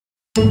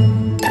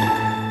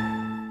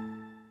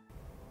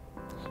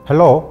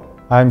Hello,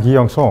 I'm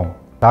Gi-young Song,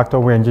 Doctor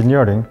of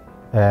Engineering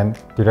and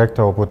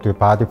Director of the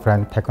Body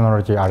Friend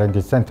Technology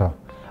R&D Center.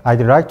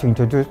 I'd like to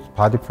introduce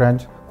Body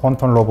Friend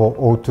Quantum Rovo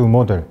O2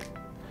 model.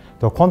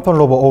 The Quantum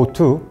Rovo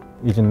O2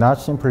 is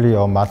not simply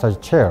a massage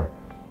chair.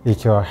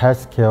 It's a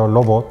healthcare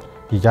robot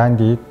designed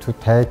to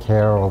take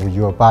care of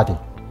your body.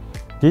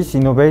 This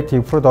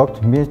innovative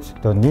product meets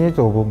the needs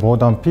of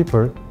modern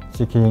people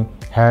seeking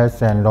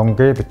health and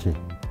longevity.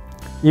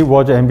 It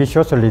was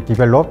ambitiously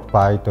developed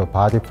by the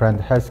Body Friend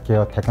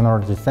Healthcare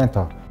Technology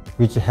Center,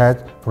 which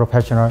has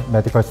professional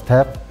medical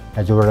staff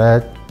as well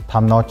as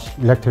top-notch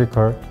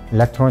electrical,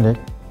 electronic,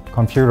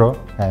 computer,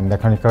 and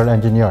mechanical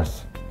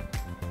engineers.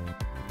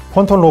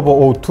 Quantum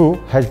Rovo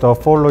O2 has the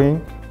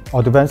following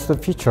advanced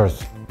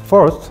features.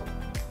 First,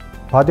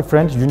 Body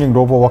Friend's unique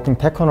robot walking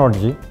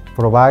technology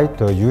provides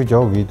the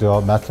user with a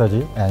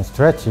massage and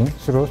stretching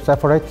through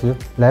separate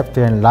left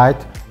and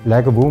right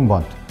leg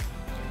movement.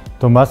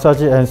 The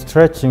massage and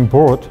stretching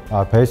board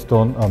are based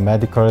on a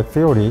medical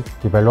theory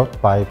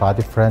developed by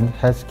Body Friend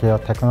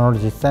Healthcare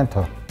Technology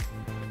Center.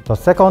 The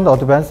second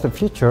advanced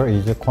feature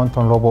is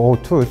Quantum Rovo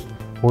O2's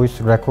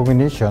voice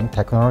recognition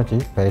technology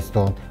based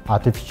on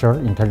artificial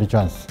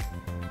intelligence.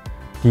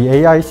 The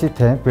AI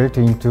system built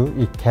into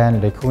it can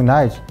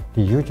recognize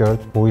the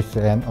user's voice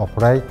and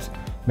operate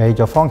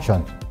major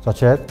functions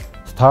such as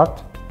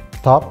start,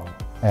 stop,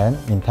 and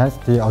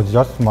intensity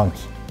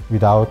adjustments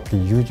without the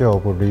use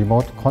of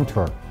remote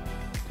control.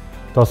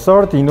 The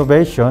third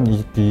innovation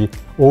is the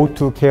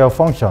O2 care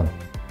function.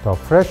 The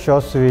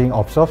pressure swing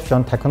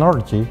absorption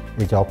technology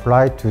is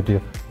applied to the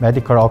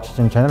medical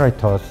oxygen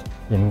generators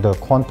in the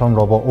Quantum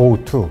Rovo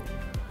O2.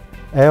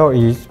 Air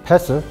is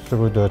passed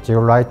through the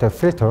zeolite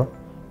filter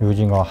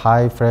using a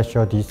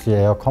high-pressure DC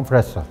air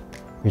compressor,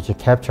 which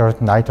captures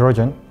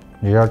nitrogen,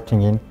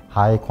 resulting in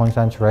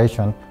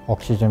high-concentration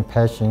oxygen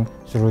passing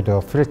through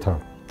the filter.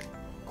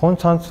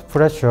 Constant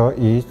pressure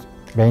is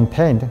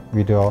maintained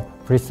with a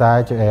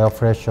precise air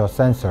pressure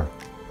sensor.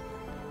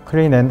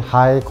 Clean and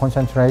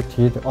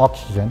high-concentrated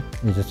oxygen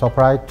is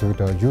supplied to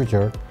the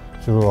user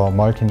through a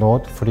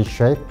multi-node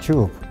free-shaped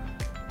tube,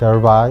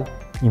 thereby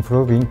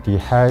improving the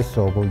health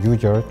of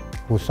users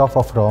who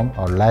suffer from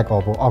a lack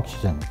of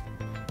oxygen.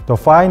 The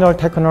final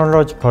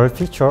technological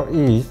feature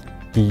is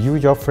the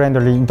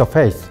user-friendly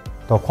interface.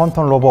 The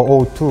Quantum Rovo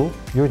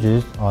O2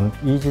 uses an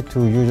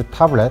easy-to-use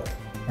tablet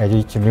as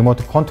its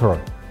remote control.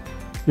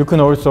 You can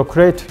also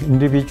create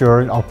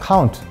individual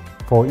accounts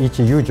for each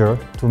user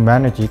to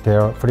manage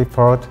their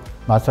preferred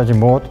massage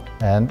mode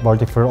and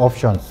multiple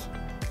options.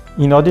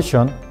 In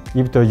addition,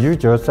 if the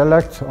user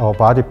selects a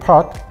body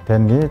part that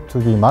needs to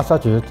be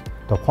massaged,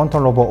 the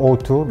Quantum Rovo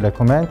O2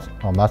 recommends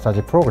a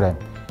massage program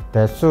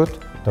that suits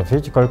the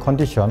physical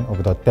condition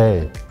of the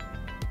day.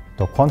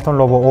 The Quantum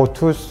Rovo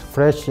O2's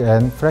fresh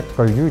and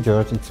practical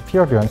user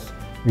experience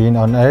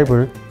will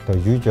enable the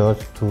users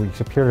to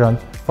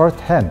experience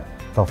firsthand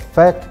the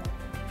fact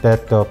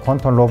that the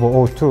Quantum Rovo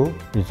O2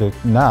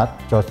 is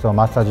not just a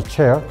massage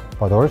chair,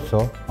 but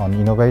also an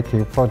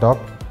innovative product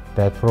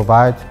that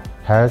provides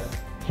health,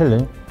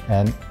 healing,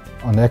 and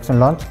an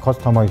excellent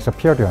customer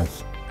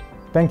experience.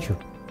 Thank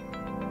you.